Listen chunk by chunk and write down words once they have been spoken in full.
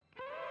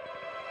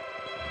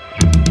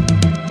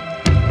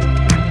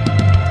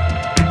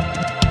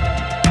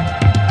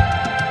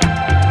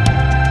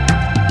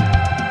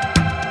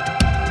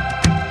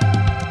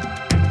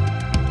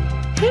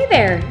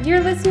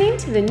You're listening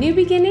to the New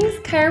Beginnings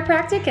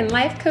Chiropractic and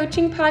Life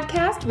Coaching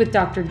Podcast with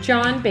Dr.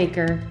 John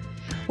Baker,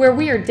 where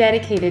we are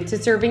dedicated to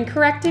serving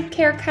corrective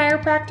care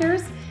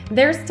chiropractors,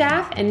 their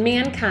staff, and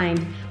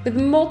mankind with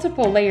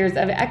multiple layers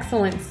of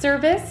excellent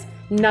service,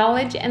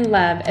 knowledge, and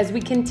love as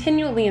we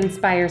continually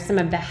inspire some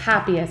of the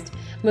happiest,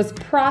 most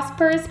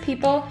prosperous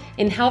people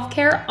in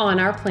healthcare on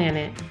our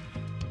planet.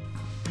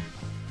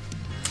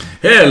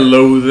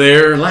 Hello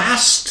there.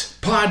 Last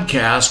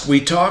podcast, we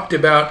talked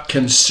about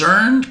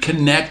concerned,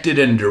 connected,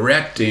 and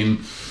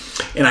directing,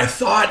 and I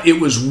thought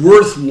it was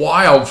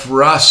worthwhile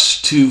for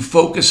us to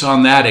focus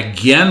on that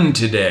again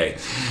today.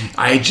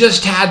 I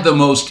just had the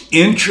most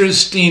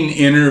interesting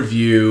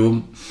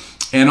interview,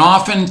 and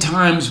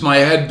oftentimes my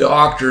head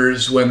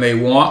doctors, when they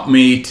want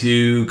me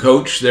to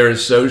coach their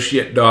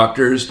associate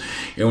doctors,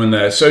 and when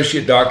the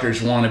associate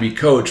doctors want to be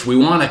coached, we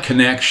want a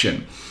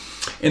connection.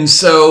 And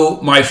so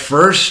my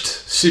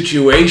first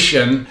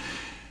situation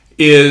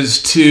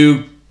is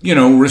to,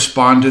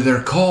 respond to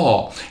their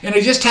call. And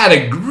I just had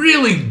a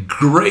really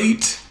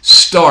great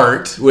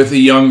start with a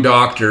young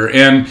doctor.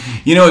 And,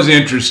 it was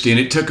interesting.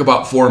 It took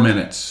about 4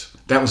 minutes.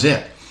 That was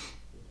it.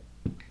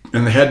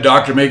 And the head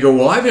doctor may go,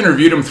 well, I've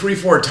interviewed him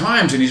 3-4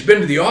 times and he's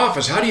been to the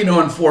office. How do you know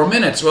in 4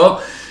 minutes?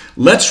 Well,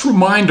 let's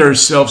remind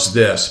ourselves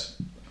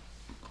this.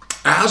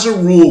 As a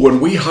rule, when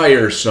we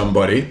hire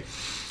somebody,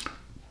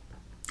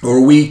 or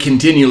we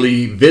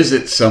continually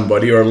visit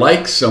somebody or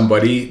like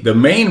somebody, the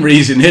main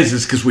reason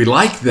is because we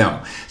like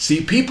them.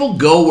 See, people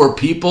go where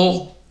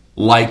people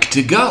like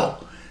to go.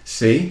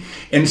 See?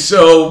 And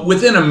so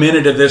within a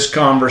minute of this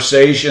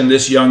conversation,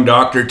 this young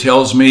doctor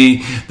tells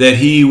me that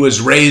he was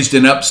raised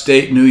in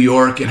upstate New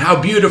York and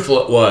how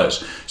beautiful it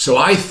was. So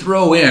I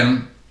throw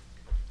in,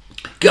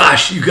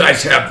 gosh, you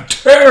guys have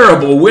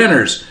terrible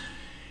winters.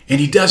 And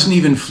he doesn't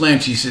even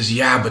flinch. He says,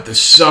 yeah, but the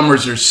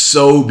summers are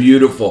so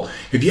beautiful.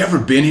 Have you ever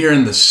been here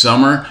in the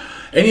summer?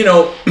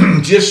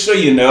 And, just so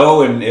you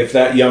know, and if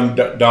that young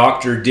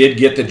doctor did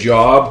get the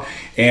job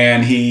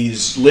and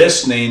he's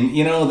listening,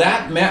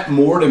 that meant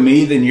more to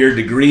me than your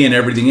degree and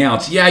everything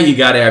else. Yeah, you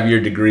got to have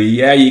your degree.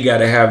 Yeah, you got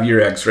to have your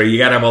x-ray. You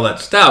got to have all that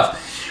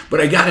stuff.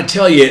 But I got to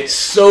tell you, it's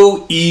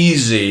so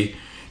easy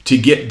to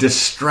get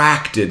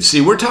distracted.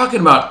 See, we're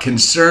talking about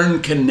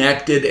concern,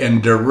 connected,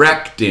 and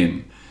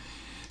directing.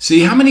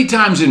 See, how many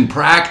times in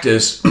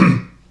practice,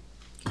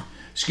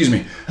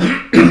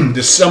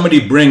 does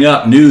somebody bring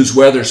up news,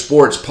 weather,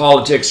 sports,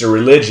 politics, or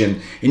religion,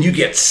 and you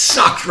get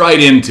sucked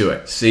right into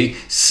it,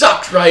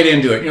 sucked right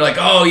into it. And you're like,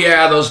 oh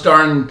yeah, those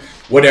darn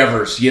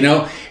whatevers,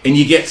 and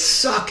you get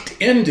sucked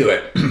into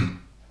it.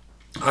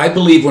 I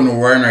believe when we're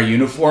wearing our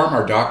uniform,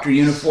 our doctor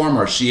uniform,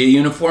 our CA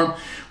uniform,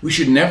 we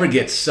should never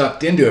get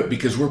sucked into it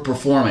because we're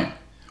performing.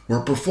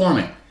 We're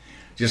performing.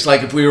 Just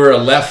like if we were a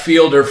left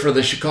fielder for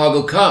the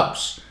Chicago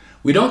Cubs.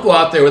 We don't go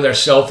out there with our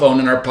cell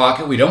phone in our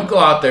pocket. We don't go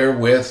out there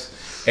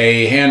with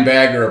a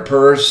handbag or a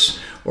purse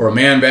or a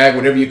man bag,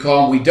 whatever you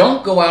call them. We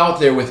don't go out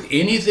there with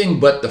anything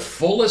but the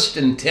fullest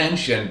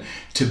intention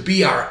to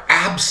be our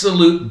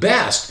absolute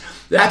best.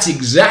 That's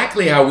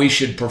exactly how we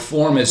should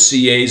perform as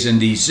CAs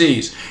and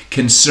DCs.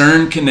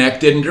 Concerned,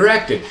 connected, and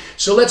directed.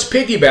 So let's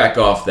piggyback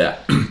off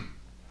that.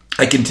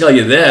 I can tell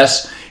you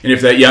this, and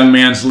if that young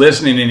man's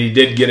listening and he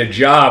did get a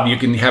job, you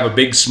can have a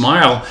big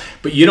smile,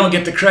 but you don't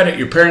get the credit,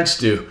 your parents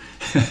do.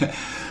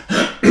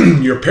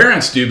 Your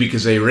parents do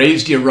because they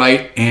raised you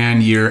right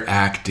and you're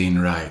acting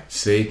right.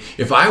 See,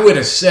 if I would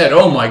have said,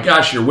 oh my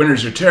gosh, your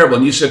winters are terrible,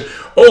 and you said,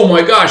 oh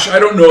my gosh, I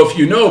don't know if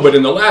you know, but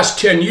in the last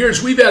 10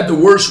 years, we've had the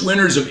worst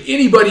winters of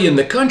anybody in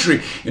the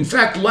country. In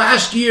fact,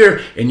 last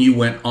year, and you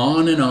went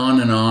on and on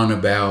and on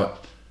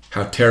about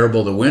how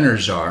terrible the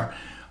winters are,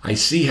 I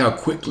see how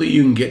quickly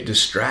you can get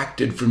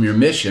distracted from your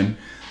mission.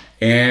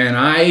 And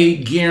I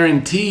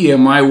guarantee you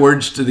my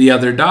words to the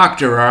other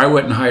doctor, or I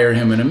wouldn't hire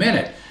him in a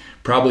minute.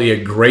 Probably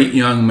a great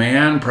young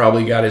man,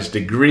 probably got his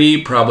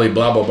degree, probably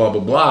blah, blah, blah,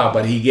 blah, blah,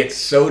 but he gets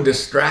so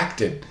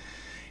distracted.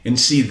 And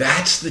see,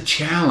 that's the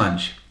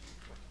challenge.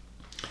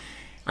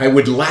 I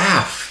would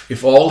laugh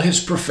if all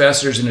his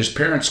professors and his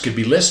parents could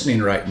be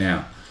listening right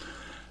now,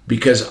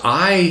 because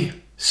I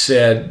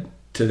said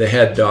to the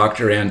head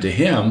doctor and to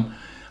him,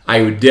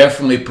 I would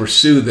definitely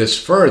pursue this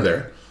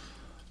further,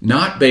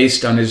 not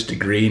based on his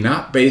degree,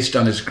 not based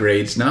on his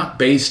grades, not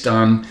based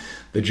on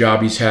the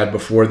job he's had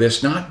before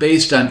this, not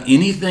based on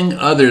anything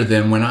other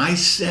than when I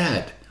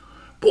said,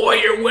 boy,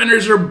 your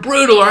winters are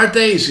brutal, aren't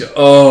they? He said,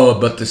 oh,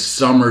 but the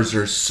summers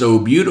are so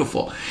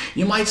beautiful.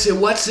 You might say,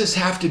 what's this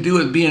have to do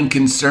with being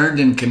concerned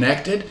and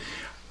connected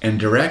and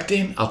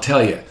directing? I'll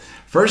tell you.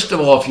 First of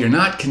all, if you're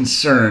not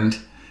concerned,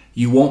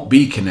 you won't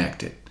be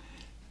connected,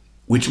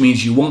 which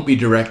means you won't be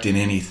directing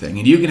anything.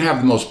 And you can have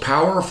the most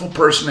powerful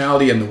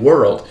personality in the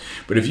world,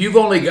 but if you've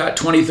only got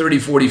 20, 30,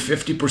 40,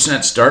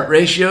 50% start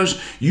ratios,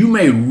 you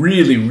may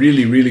really,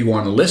 really, really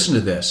want to listen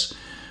to this,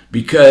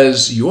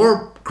 because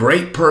your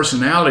great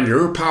personality,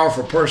 your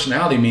powerful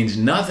personality means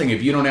nothing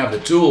if you don't have the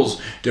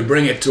tools to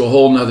bring it to a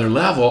whole nother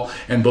level.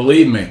 And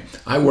believe me,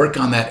 I work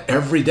on that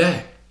every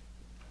day.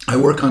 I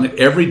work on it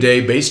every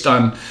day based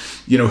on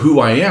who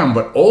I am,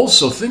 but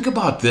also think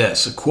about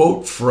this, a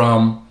quote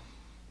from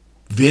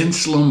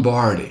Vince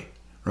Lombardi,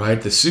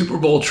 right? The Super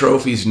Bowl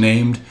trophy is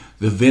named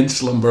the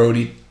Vince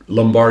Lombardi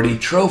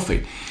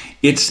Trophy.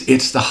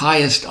 It's the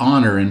highest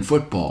honor in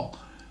football.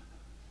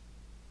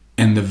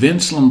 And the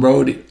Vince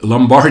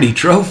Lombardi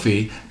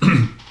Trophy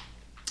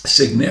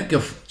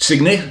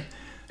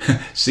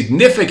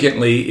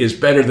significantly is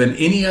better than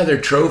any other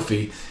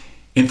trophy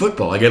in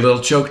football. I get a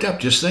little choked up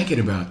just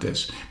thinking about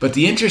this. But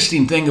the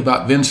interesting thing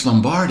about Vince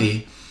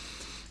Lombardi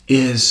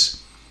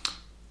is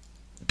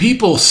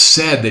people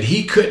said that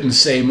he couldn't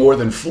say more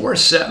than 4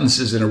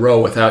 sentences in a row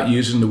without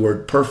using the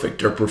word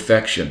perfect or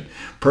perfection.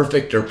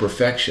 Perfect or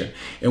perfection.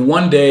 And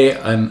one day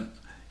an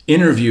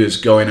interview is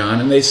going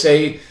on and they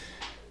say,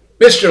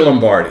 Mr.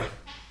 Lombardi,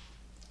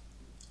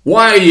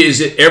 why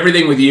is it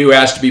everything with you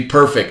has to be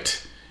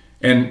perfect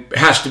and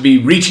has to be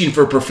reaching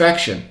for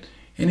perfection?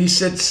 And he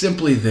said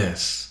simply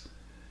this: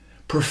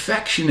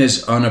 perfection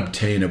is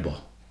unobtainable.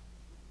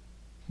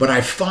 But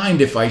I find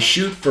if I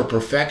shoot for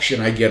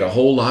perfection, I get a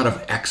whole lot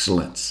of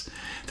excellence.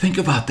 Think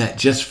about that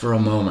just for a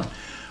moment.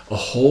 A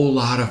whole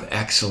lot of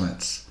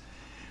excellence.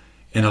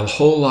 And a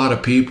whole lot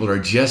of people are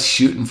just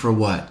shooting for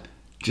what?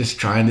 Just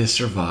trying to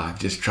survive,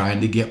 just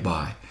trying to get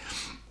by.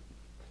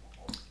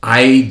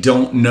 I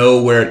don't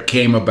know where it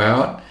came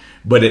about,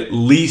 but at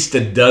least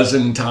a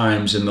dozen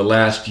times in the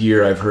last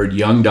year, I've heard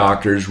young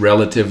doctors,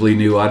 relatively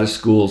new out of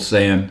school,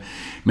 saying,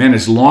 man,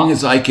 as long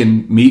as I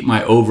can meet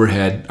my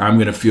overhead, I'm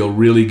going to feel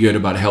really good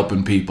about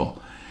helping people.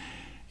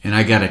 And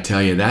I got to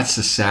tell you, that's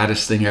the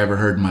saddest thing I ever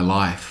heard in my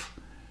life.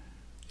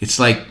 It's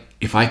like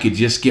if I could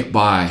just get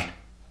by,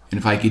 and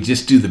if I could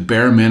just do the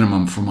bare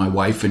minimum for my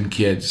wife and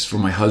kids, for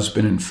my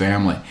husband and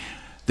family,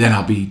 then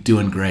I'll be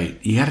doing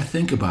great. You got to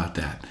think about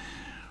that.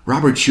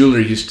 Robert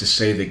Schuller used to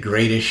say the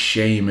greatest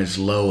shame is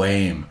low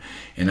aim.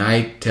 And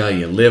I tell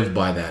you, live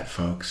by that,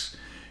 folks.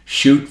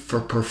 Shoot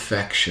for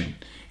perfection.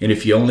 And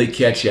if you only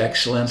catch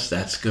excellence,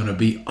 that's going to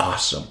be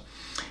awesome.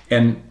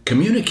 And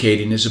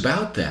communicating is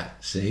about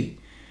that, see?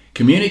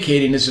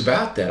 Communicating is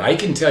about that. I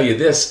can tell you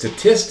this,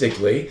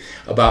 statistically,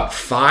 about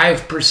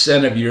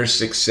 5% of your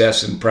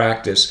success in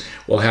practice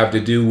will have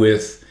to do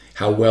with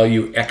how well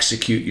you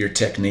execute your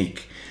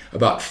technique.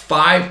 About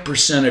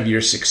 5% of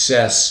your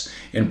success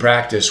in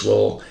practice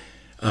will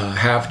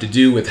have to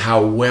do with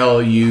how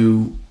well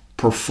you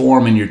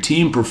perform and your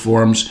team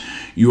performs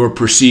your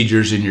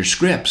procedures and your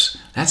scripts.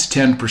 That's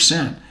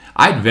 10%.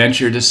 I'd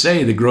venture to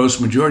say the gross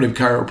majority of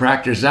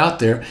chiropractors out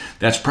there,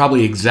 that's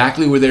probably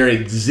exactly where they're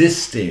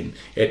existing,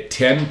 at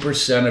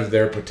 10% of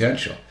their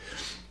potential.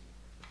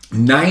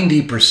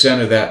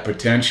 90% of that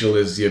potential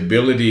is the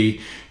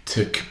ability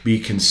to be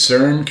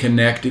concerned,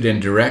 connected,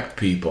 and direct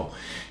people.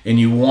 And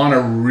you want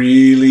to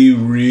really,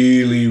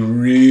 really,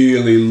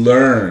 really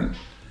learn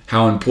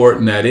how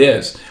important that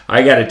is.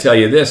 I got to tell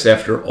you this,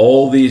 after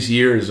all these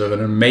years of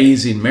an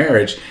amazing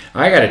marriage,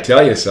 I got to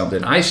tell you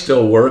something. I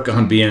still work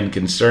on being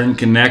concerned,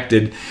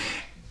 connected,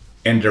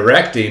 and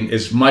directing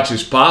as much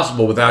as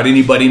possible without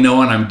anybody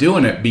knowing I'm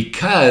doing it,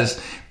 because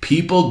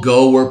people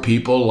go where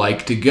people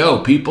like to go.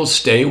 People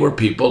stay where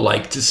people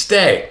like to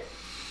stay.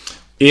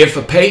 If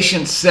a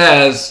patient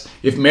says,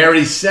 if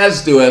Mary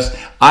says to us,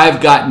 I've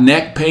got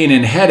neck pain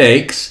and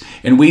headaches,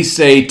 and we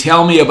say,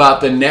 tell me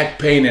about the neck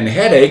pain and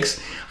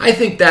headaches, I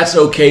think that's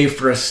okay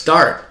for a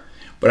start.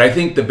 But I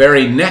think the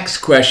very next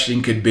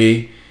question could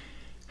be,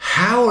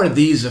 how are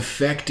these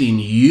affecting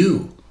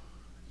you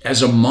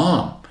as a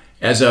mom,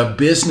 as a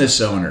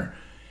business owner?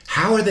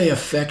 How are they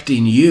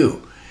affecting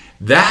you?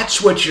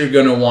 That's what you're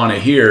going to want to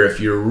hear if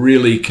you're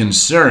really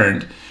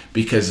concerned,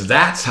 because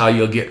that's how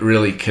you'll get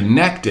really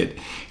connected.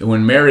 And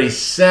when Mary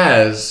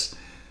says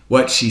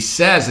what she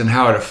says and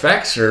how it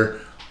affects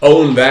her,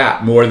 own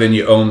that more than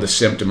you own the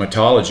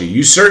symptomatology.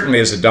 You certainly,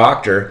 as a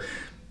doctor,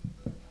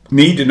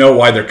 need to know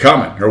why they're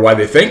coming or why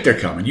they think they're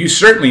coming. You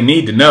certainly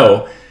need to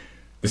know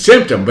the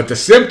symptom, but the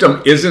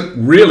symptom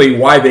isn't really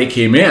why they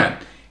came in.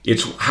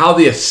 It's how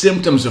the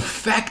symptom's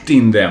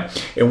affecting them.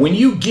 And when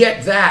you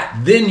get that,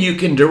 then you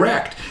can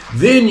direct.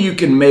 Then you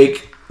can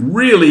make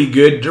really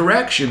good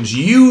directions.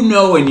 You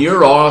know in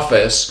your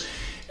office,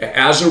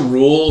 as a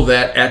rule,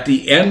 that at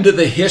the end of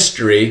the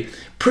history,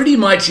 pretty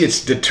much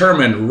it's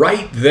determined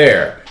right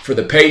there for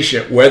the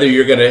patient whether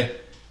you're going to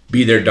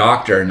be their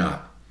doctor or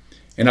not.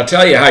 And I'll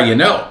tell you how you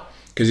know.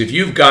 Because if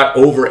you've got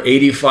over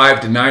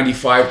 85 to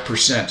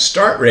 95%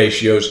 start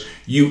ratios,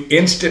 you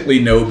instantly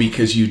know,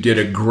 because you did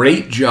a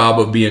great job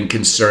of being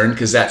concerned,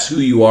 because that's who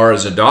you are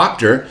as a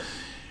doctor,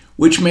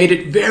 which made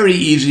it very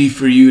easy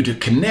for you to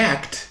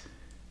connect,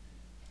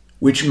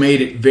 which made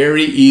it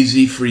very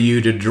easy for you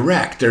to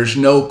direct. There's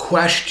no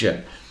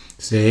question.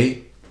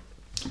 See,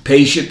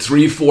 patient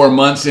 3-4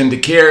 months into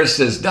care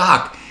says,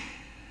 Doc,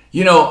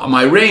 you know,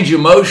 my range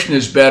of motion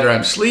is better,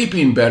 I'm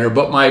sleeping better,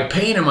 but my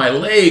pain in my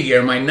leg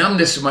or my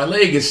numbness in my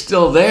leg is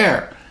still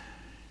there.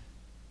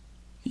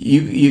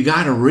 You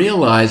got to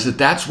realize that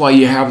that's why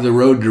you have the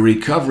road to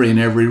recovery in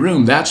every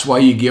room. That's why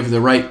you give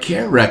the right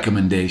care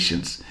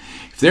recommendations.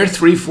 If they're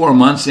 3-4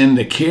 months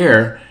into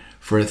care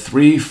for a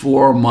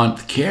 3-4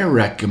 month care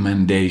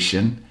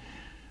recommendation,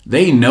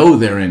 They know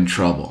they're in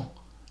trouble.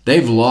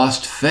 They've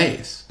lost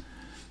faith.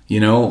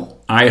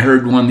 I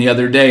heard one the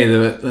other day.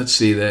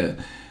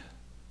 The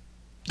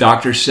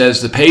doctor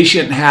says the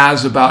patient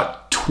has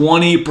about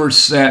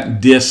 20%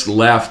 disc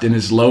left in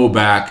his low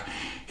back.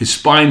 His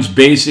spine's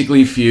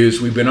basically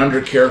fused. We've been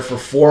under care for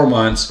 4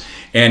 months,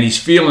 and he's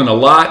feeling a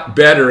lot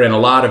better in a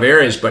lot of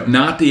areas, but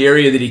not the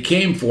area that he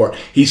came for.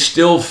 He's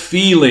still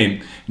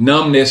feeling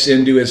numbness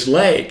into his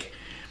leg.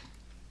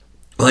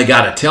 Well, I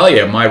got to tell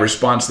you, my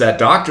response to that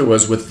doctor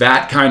was, with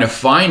that kind of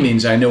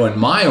findings, I know in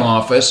my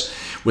office,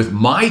 with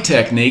my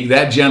technique,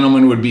 that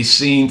gentleman would be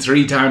seen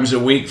 3 times a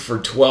week for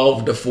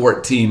 12 to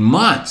 14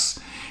 months.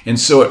 And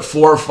so at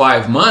 4 or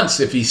 5 months,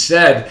 if he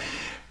said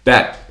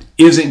that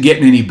isn't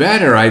getting any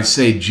better, I'd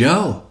say,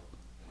 Joe.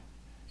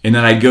 And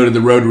then I'd go to the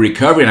road to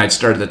recovery, and I'd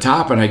start at the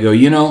top, and I go,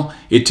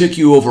 it took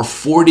you over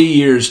 40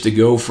 years to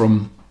go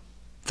from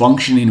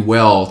functioning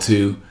well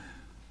to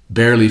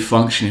barely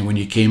functioning when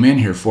you came in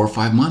here 4 or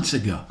 5 months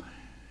ago.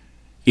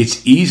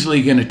 It's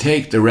easily going to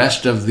take the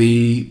rest of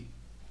the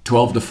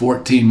 12 to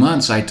 14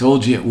 months. I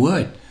told you it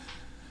would.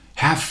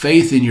 Have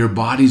faith in your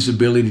body's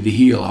ability to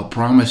heal. I'll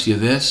promise you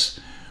this.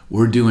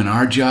 We're doing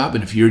our job,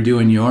 and if you're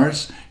doing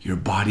yours, your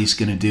body's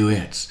going to do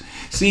its.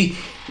 See,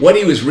 what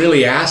he was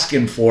really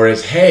asking for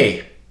is,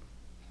 hey,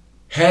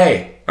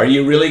 are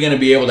you really going to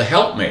be able to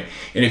help me?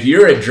 And if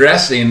you're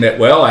addressing that,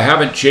 well, I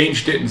haven't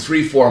changed it in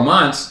 3-4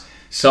 months,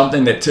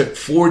 something that took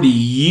 40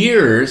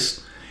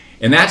 years,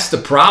 and that's the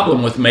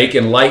problem with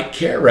making light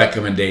care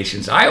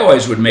recommendations. I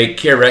always would make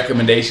care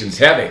recommendations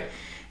heavy.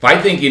 If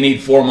I think you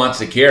need 4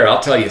 months of care, I'll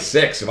tell you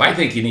 6. If I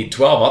think you need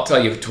 12, I'll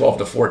tell you 12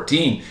 to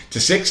 14 to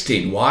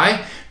 16.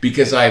 Why?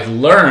 Because I've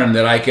learned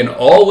that I can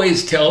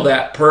always tell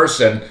that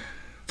person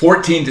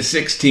 14 to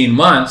 16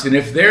 months, and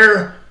if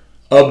they're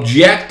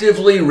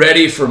objectively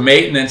ready for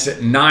maintenance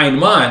at 9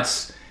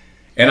 months,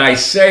 and I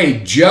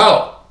say,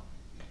 Joe,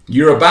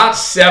 you're about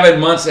 7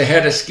 months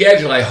ahead of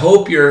schedule. I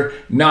hope you're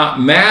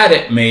not mad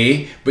at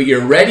me, but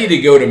you're ready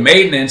to go to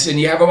maintenance, and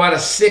you have about a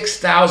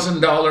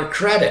 $6,000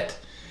 credit.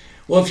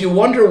 Well, if you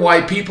wonder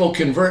why people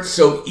convert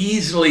so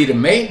easily to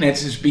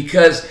maintenance, is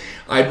because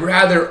I'd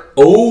rather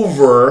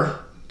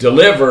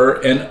over-deliver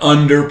and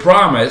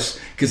under-promise,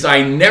 because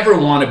I never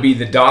want to be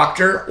the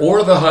doctor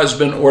or the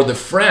husband or the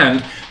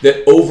friend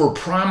that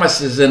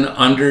over-promises and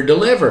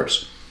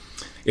under-delivers.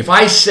 If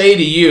I say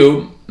to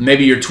you,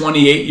 maybe you're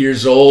 28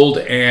 years old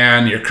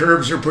and your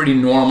curves are pretty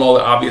normal,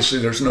 obviously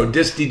there's no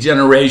disc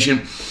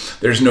degeneration,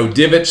 there's no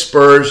divot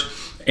spurs,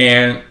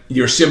 and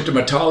your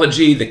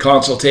symptomatology, the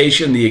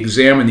consultation, the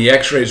exam, and the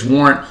x-rays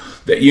warrant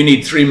that you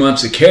need 3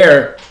 months of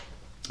care,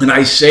 and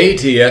I say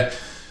to you,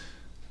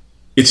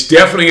 it's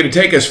definitely going to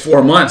take us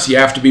 4 months. You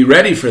have to be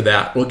ready for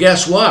that. Well,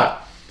 guess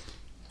what?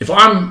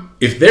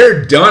 If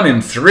they're done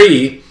in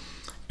 3,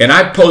 and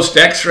I post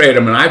x-ray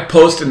them, and I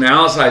post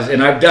analysis,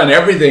 and I've done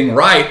everything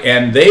right,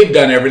 and they've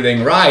done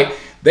everything right,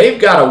 they've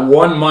got a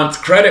 1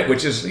 month credit,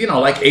 which is,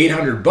 like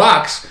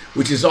 $800,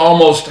 which is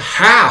almost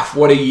half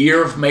what a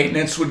year of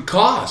maintenance would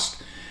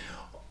cost.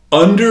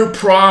 Under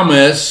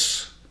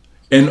promise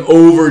and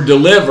over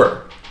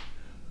deliver.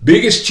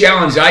 Biggest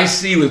challenge I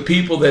see with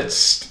people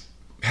that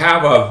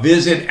have a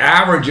visit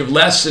average of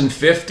less than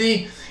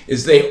 50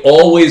 is they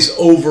always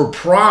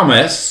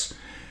overpromise.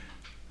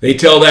 They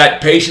tell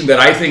that patient that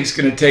I think is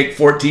going to take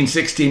 14,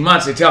 16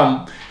 months, they tell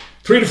them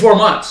 3 to 4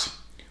 months.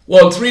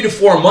 Well, in 3 to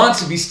 4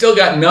 months, if he's still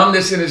got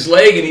numbness in his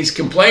leg and he's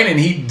complaining,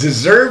 he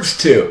deserves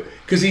to,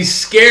 because he's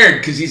scared,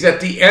 because he's at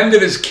the end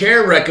of his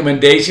care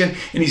recommendation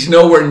and he's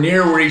nowhere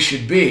near where he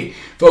should be.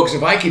 Folks,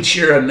 if I could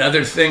share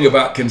another thing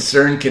about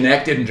concern,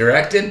 connected, and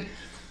directed,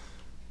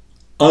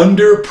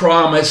 under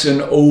promise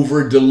and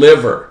over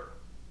deliver.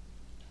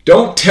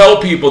 Don't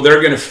tell people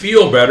they're going to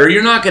feel better.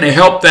 You're not going to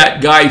help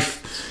that guy,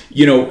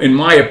 in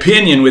my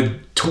opinion, with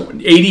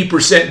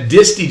 80%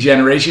 disc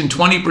degeneration,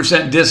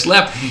 20% disc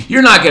left.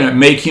 You're not going to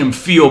make him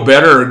feel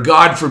better, or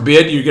God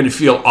forbid, you're going to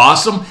feel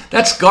awesome.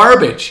 That's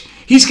garbage.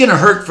 He's going to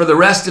hurt for the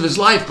rest of his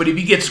life, but if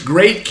he gets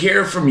great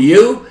care from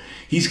you,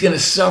 he's going to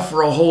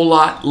suffer a whole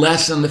lot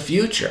less in the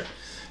future.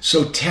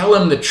 So tell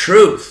him the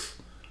truth.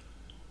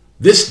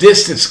 This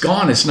disc that's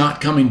gone is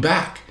not coming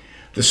back.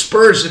 The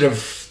spurs that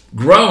have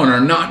grown are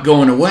not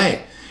going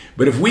away.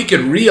 But if we could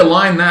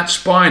realign that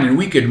spine and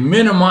we could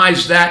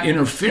minimize that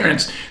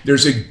interference,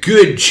 there's a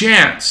good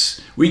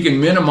chance we can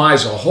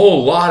minimize a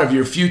whole lot of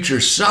your future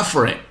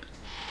suffering.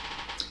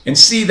 And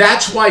see,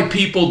 that's why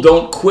people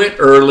don't quit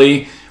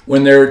early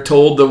when they're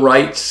told the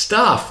right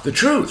stuff, the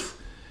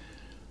truth.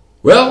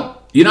 Well,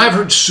 I've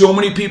heard so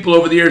many people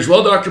over the years,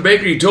 well, Dr.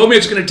 Baker, you told me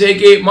it's going to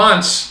take 8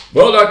 months.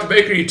 Well, Dr.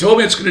 Baker, you told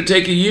me it's going to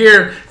take a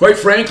year. Quite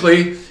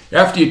frankly,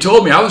 after you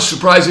told me, I was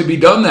surprised it'd be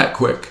done that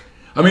quick.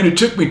 It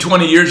took me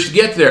 20 years to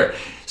get there.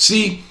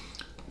 See,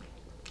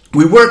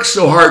 we work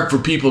so hard for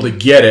people to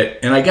get it,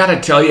 and I got to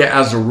tell you,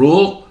 as a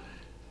rule,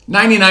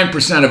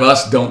 99% of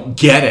us don't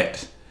get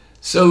it.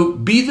 So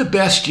be the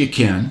best you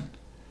can.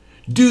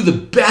 Do the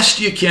best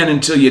you can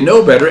until you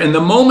know better, and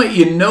the moment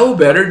you know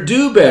better,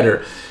 do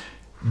better.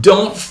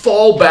 Don't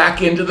fall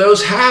back into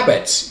those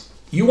habits.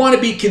 You want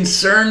to be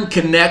concerned,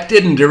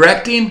 connected, and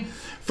directing?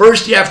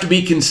 First, you have to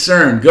be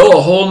concerned. Go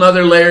a whole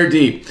nother layer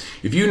deep.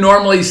 If you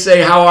normally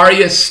say, how are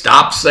you?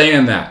 Stop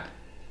saying that.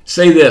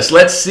 Say this,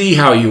 let's see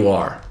how you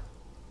are.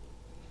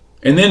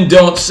 And then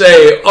don't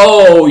say,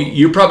 oh,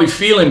 you're probably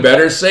feeling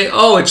better. Say,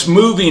 oh, it's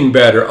moving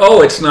better.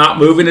 Oh, it's not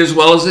moving as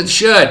well as it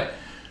should.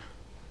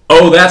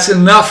 Oh, that's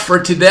enough for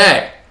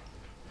today.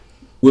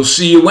 We'll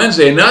see you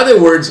Wednesday. In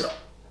other words,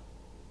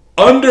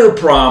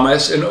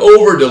 under-promise and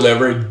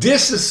over-deliver.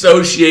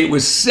 Disassociate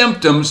with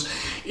symptoms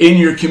in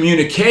your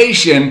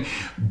communication,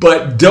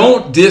 but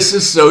don't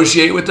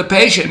disassociate with the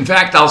patient. In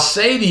fact, I'll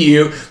say to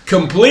you,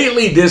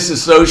 completely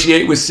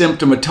disassociate with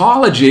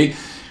symptomatology,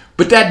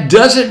 but that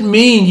doesn't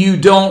mean you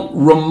don't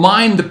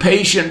remind the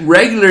patient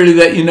regularly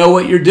that you know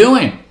what you're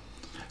doing.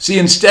 See,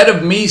 instead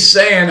of me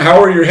saying,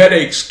 how are your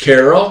headaches,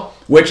 Carol?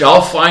 Which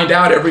I'll find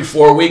out every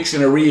 4 weeks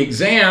in a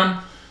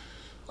re-exam,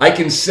 I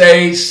can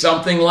say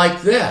something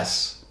like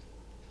this.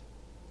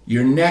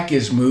 Your neck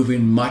is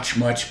moving much,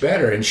 much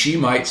better. And she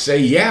might say,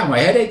 yeah, my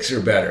headaches are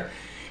better.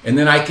 And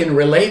then I can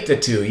relate the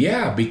two.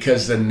 Yeah,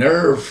 because the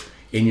nerve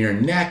in your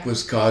neck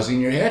was causing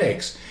your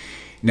headaches.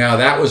 Now,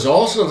 that was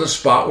also the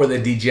spot where the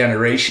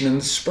degeneration in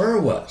the spur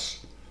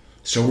was.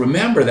 So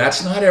remember,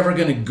 that's not ever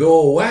going to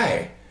go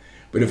away.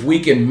 But if we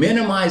can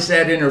minimize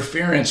that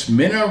interference,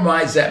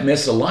 minimize that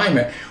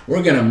misalignment,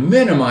 we're going to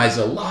minimize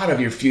a lot of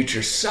your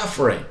future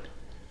suffering.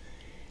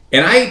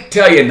 And I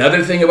tell you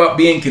another thing about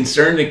being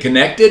concerned and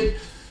connected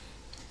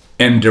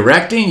and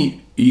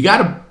directing, you got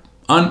to,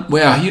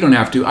 well, you don't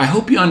have to. I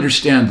hope you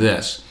understand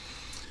this.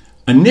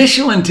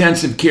 Initial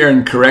intensive care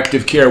and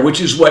corrective care,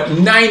 which is what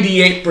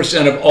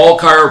 98% of all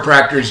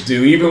chiropractors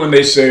do, even when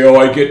they say,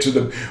 oh, we get to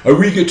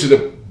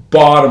the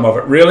bottom of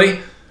it.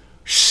 Really?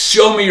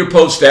 Show me your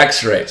post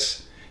x-rays.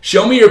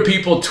 Show me your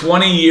people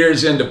 20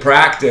 years into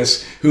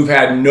practice who've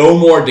had no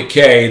more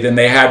decay than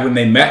they had when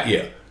they met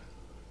you.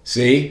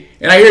 See?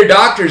 And I hear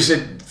doctors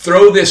that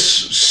throw this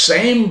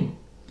same,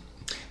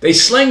 they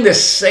sling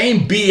this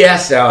same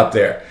BS out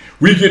there.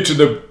 We get to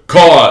the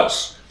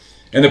cause.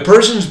 And the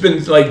person's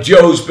been, like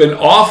Joe's been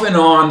off and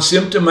on,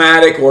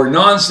 symptomatic or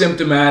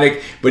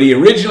non-symptomatic, but he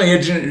originally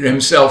injured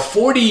himself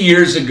 40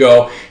 years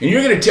ago, and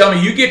you're going to tell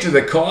me you get to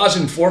the cause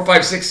in 4,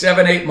 5, 6,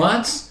 7, 8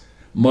 months?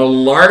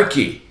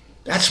 Malarkey.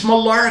 That's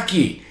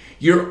malarkey.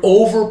 You're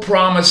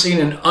over-promising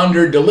and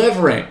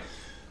under-delivering.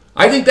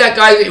 I think that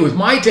guy with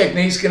my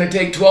technique is going to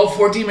take 12,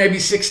 14, maybe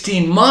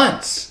 16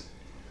 months.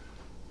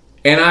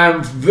 And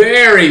I'm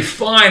very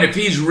fine if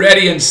he's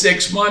ready in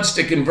 6 months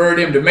to convert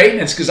him to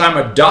maintenance because I'm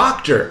a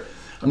doctor.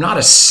 I'm not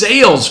a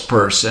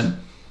salesperson.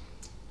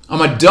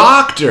 I'm a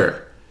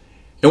doctor.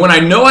 And when I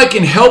know I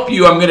can help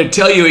you, I'm going to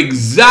tell you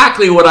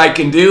exactly what I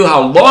can do,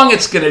 how long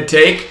it's going to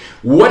take,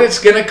 what it's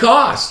going to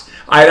cost.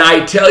 And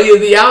I tell you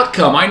the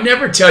outcome. I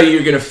never tell you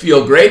you're going to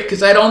feel great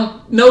because I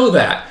don't know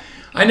that.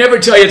 I never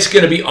tell you it's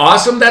going to be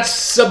awesome. That's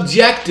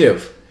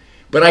subjective.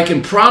 But I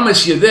can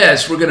promise you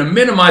this, we're going to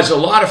minimize a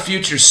lot of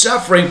future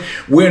suffering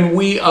when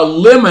we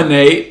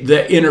eliminate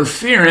the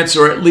interference,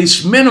 or at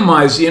least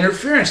minimize the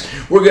interference.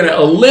 We're going to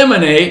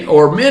eliminate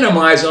or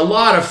minimize a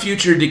lot of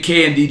future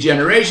decay and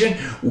degeneration.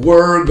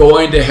 We're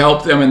going to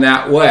help them in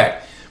that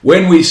way.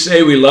 When we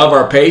say we love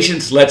our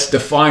patients, let's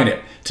define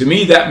it. To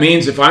me, that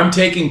means if I'm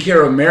taking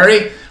care of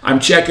Mary, I'm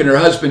checking her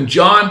husband,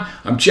 John,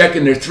 I'm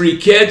checking their 3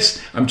 kids,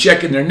 I'm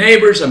checking their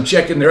neighbors, I'm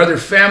checking their other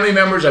family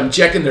members, I'm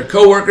checking their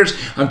coworkers,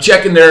 I'm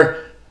checking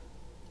their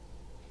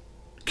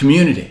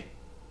community.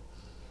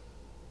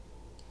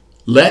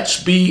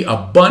 Let's be a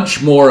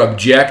bunch more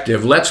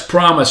objective. Let's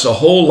promise a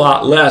whole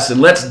lot less, and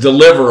let's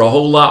deliver a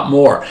whole lot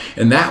more.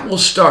 And that will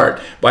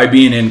start by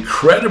being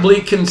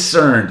incredibly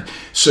concerned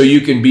so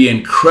you can be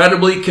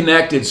incredibly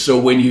connected. So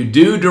when you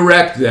do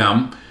direct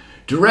them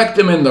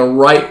in the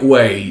right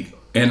way,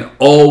 and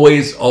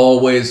always,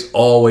 always,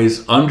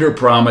 always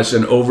under-promise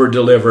and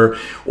over-deliver,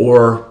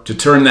 or to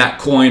turn that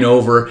coin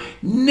over,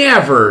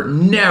 never,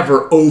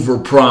 never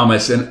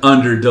over-promise and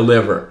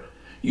under-deliver.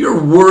 Your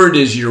word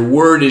is your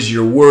word is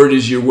your word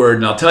is your word.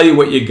 And I'll tell you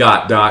what you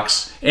got,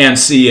 docs and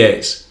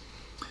CAs.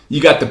 You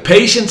got the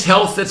patient's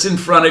health that's in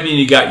front of you, and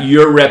you got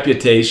your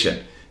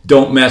reputation.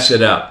 Don't mess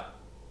it up.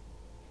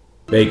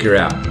 Baker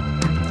out.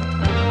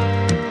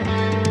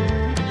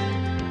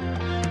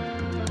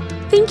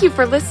 Thank you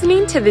for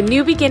listening to the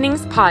New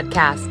Beginnings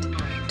podcast.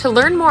 To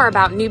learn more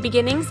about New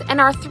Beginnings and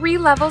our 3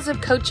 levels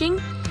of coaching,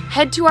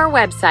 head to our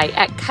website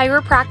at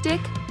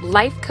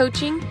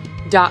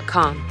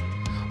chiropracticlifecoaching.com.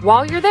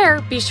 While you're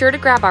there, be sure to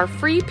grab our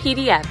free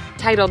PDF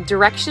titled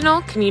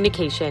Directional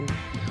Communication,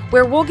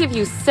 where we'll give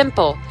you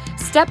simple,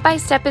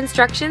 step-by-step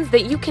instructions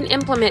that you can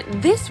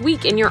implement this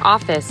week in your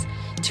office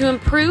to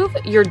improve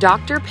your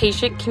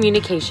doctor-patient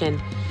communication,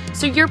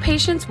 so your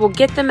patients will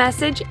get the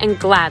message and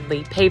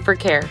gladly pay for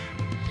care.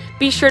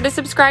 Be sure to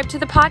subscribe to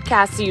the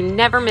podcast so you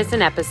never miss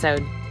an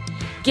episode.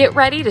 Get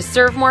ready to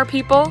serve more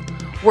people,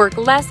 work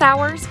less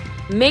hours,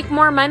 make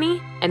more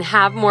money, and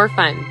have more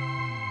fun.